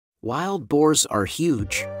Wild boars are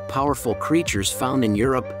huge, powerful creatures found in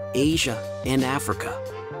Europe, Asia, and Africa.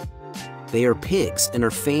 They are pigs and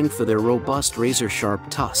are famed for their robust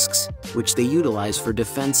razor-sharp tusks, which they utilize for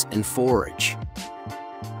defense and forage.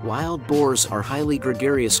 Wild boars are highly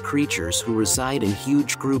gregarious creatures who reside in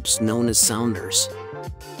huge groups known as sounders.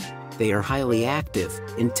 They are highly active,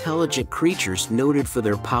 intelligent creatures noted for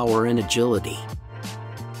their power and agility.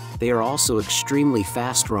 They are also extremely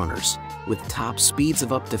fast runners, with top speeds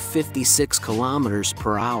of up to 56 kilometers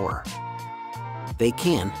per hour. They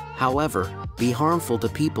can, however, be harmful to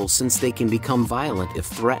people since they can become violent if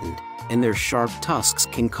threatened, and their sharp tusks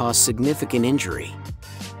can cause significant injury.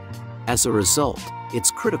 As a result,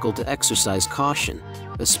 it's critical to exercise caution,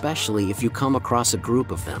 especially if you come across a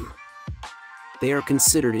group of them. They are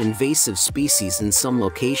considered invasive species in some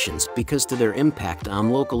locations because of their impact on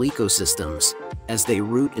local ecosystems, as they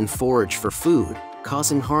root and forage for food,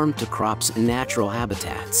 causing harm to crops and natural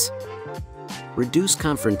habitats. Reduce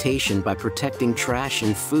confrontation by protecting trash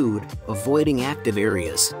and food, avoiding active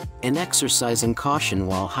areas, and exercising caution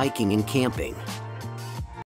while hiking and camping.